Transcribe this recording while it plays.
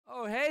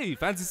Oh hey,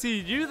 fancy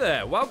seeing you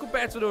there. Welcome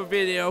back to another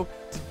video.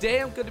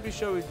 Today I'm going to be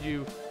showing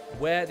you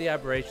where the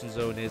Aberration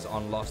Zone is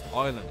on Lost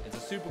Island. It's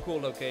a super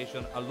cool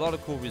location, a lot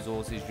of cool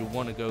resources. You'll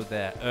want to go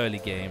there early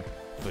game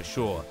for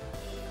sure.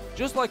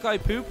 Just like I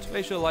pooped,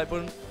 make sure to like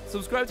button,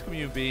 subscribe to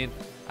Community Bean,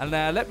 and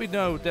let me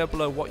know down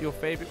below what your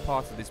favorite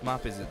part of this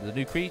map is. It the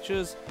new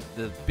creatures,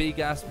 the big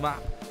ass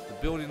map, the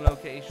building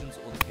locations,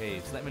 or the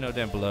caves? Let me know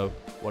down below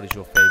what is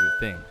your favorite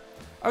thing.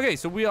 Okay,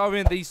 so we are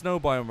in the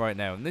snow biome right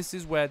now, and this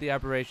is where the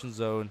Aberration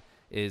Zone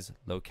is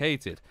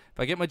located. If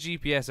I get my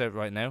GPS out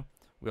right now,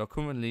 we are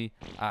currently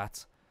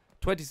at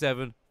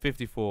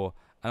 2754,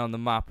 and on the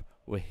map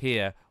we're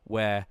here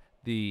where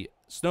the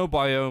snow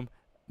biome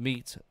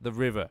meets the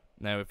river.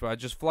 Now, if I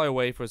just fly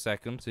away for a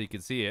second so you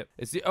can see it,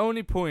 it's the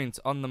only point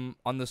on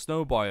the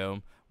snow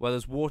biome where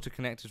there's water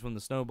connected from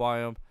the snow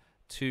biome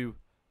to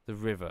the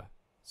river,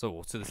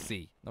 or to the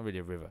sea, not really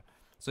a river.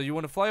 So you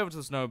want to fly over to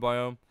the snow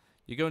biome.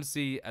 You're going to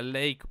see a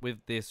lake with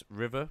this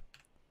river.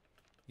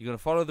 You're going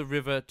to follow the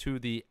river to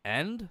the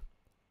end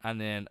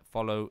and then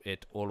follow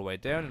it all the way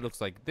down. It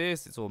looks like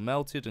this. It's all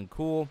melted and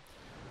cool.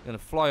 You're going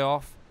to fly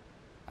off,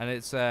 and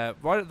it's right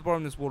at the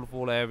bottom of this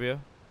waterfall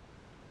area.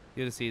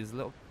 You're going to see this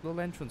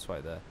little entrance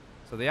right there.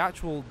 So the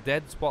actual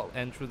dead spot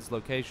entrance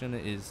location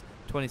is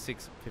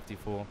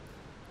 2654.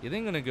 You're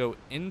then going to go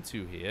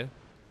into here,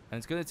 and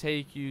it's going to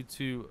take you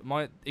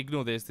to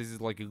ignore this. This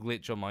is like a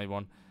glitch on my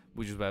one.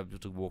 We just were able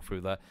to walk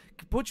through that.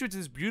 Put you into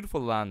this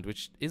beautiful land,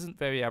 which isn't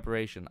very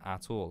aberration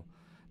at all.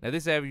 Now,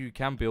 this area you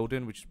can build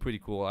in, which is pretty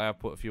cool. I have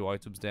put a few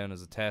items down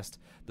as a test.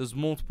 There's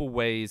multiple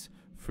ways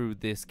through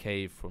this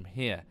cave from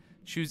here.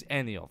 Choose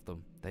any of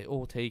them. They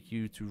all take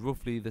you to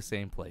roughly the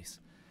same place.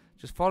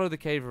 Just follow the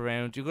cave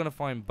around. You're going to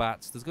find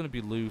bats. There's going to be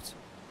loot.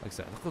 Like I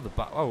said, look at the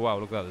bat. Oh, wow,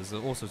 look at that. There's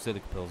also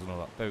silica pills and all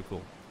that. Very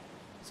cool.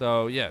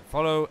 So, yeah,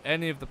 follow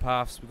any of the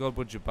paths. We've got a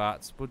bunch of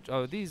bats.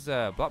 Oh, these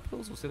black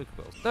pills or silica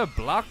pills? They're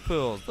black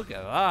pills. Look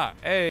at that.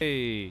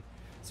 Hey.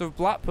 So,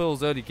 black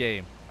pills early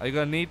game. Are you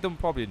going to need them?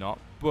 Probably not.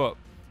 But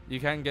you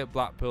can get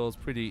black pills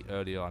pretty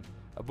early on.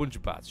 A bunch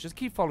of bats. Just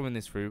keep following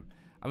this route.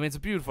 I mean, it's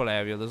a beautiful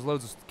area. There's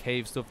loads of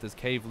cave stuff. There's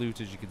cave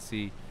loot, as you can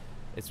see.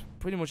 It's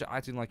pretty much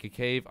acting like a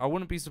cave. I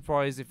wouldn't be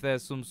surprised if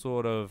there's some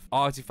sort of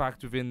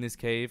artifact within this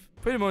cave.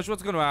 Pretty much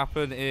what's going to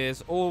happen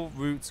is all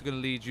routes are going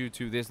to lead you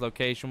to this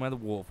location where the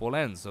waterfall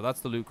ends. So that's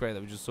the loot crate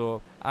that we just saw.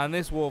 And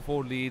this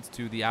waterfall leads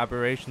to the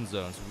Aberration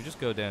Zone. So we just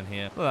go down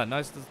here. Look at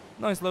that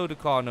nice load of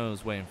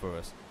carnos waiting for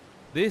us.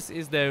 This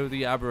is now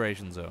the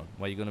Aberration Zone,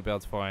 where you're going to be able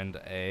to find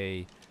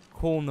a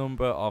cool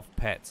number of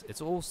pets.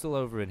 It's all still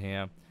over in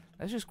here.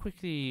 Let's just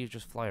quickly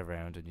fly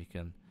around and you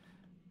can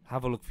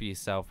have a look for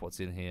yourself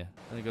what's in here.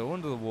 And you go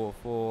under the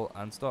waterfall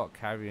and start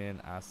carrying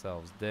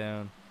ourselves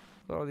down.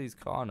 Look at all these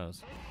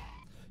carnos.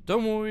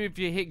 Don't worry if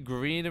you hit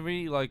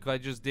greenery like I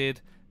just did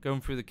going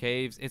through the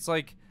caves. It's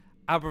like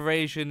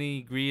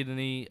aberration-y,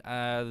 greenery.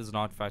 There's an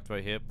artifact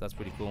right here. That's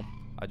pretty cool.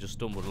 I just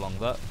stumbled along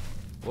that.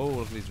 Whoa,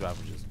 look at these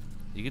ravages.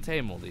 You can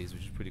tame all these,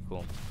 which is pretty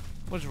cool.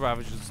 Bunch of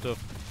ravages and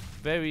stuff.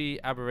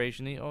 Very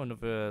aberration-y. Oh,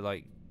 another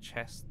like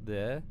chest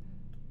there.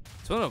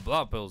 Ton of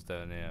blood pills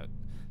down here.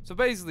 So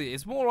basically,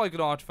 it's more like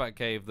an artifact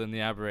cave than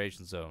the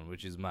Aberration Zone,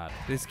 which is mad.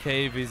 This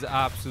cave is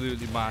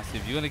absolutely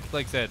massive. You're gonna,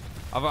 like I said,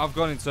 I've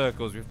gone in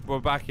circles. We're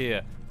back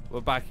here.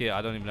 We're back here.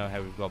 I don't even know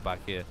how we've got back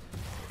here.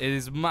 It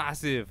is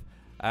massive.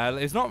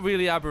 It's not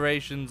really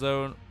Aberration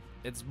Zone.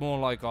 It's more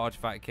like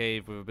artifact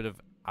cave with a bit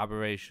of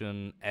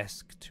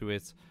aberration-esque to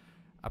it.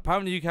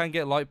 Apparently, you can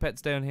get light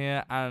pets down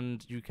here,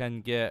 and you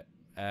can get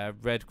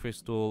red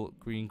crystal,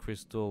 green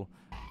crystal.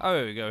 Oh,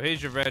 there we go.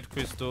 Here's your red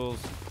crystals.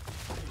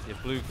 Your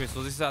blue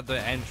crystals. This is at the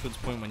entrance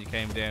point when you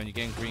came down. You're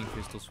getting green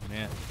crystals from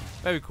here.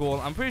 Very cool.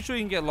 I'm pretty sure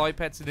you can get light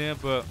pets in here,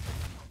 but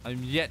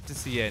I'm yet to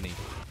see any.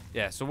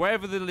 Yeah, so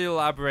wherever the little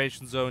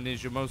Aberration Zone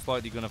is, you're most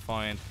likely going to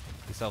find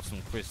yourself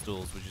some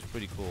crystals, which is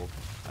pretty cool.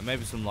 And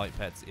maybe some light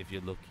pets if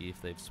you're lucky,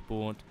 if they've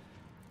spawned.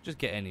 Just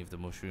get any of the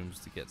mushrooms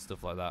to get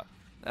stuff like that.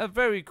 A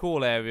very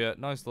cool area.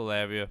 Nice little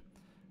area.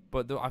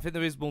 But I think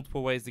there is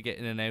multiple ways to get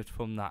in and out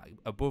from that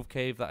above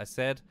cave that I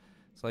said.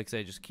 So like I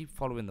say, just keep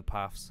following the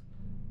paths.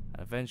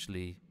 And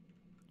eventually,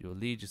 you'll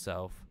lead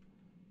yourself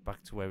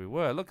back to where we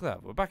were. Look at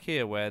that. We're back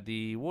here where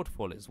the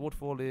waterfall is.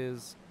 Waterfall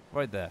is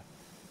right there.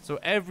 So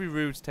every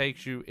route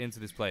takes you into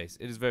this place.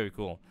 It is very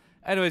cool.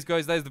 Anyways,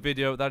 guys, there's the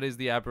video. That is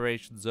the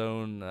Aberration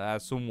Zone,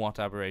 somewhat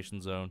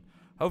Aberration Zone.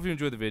 Hope you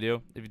enjoyed the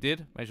video. If you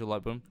did, make sure to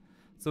like button.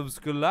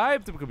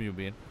 Subscribe to become a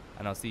bean.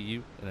 And I'll see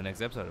you in the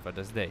next episode if I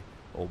does today.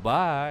 Oh,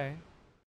 bye.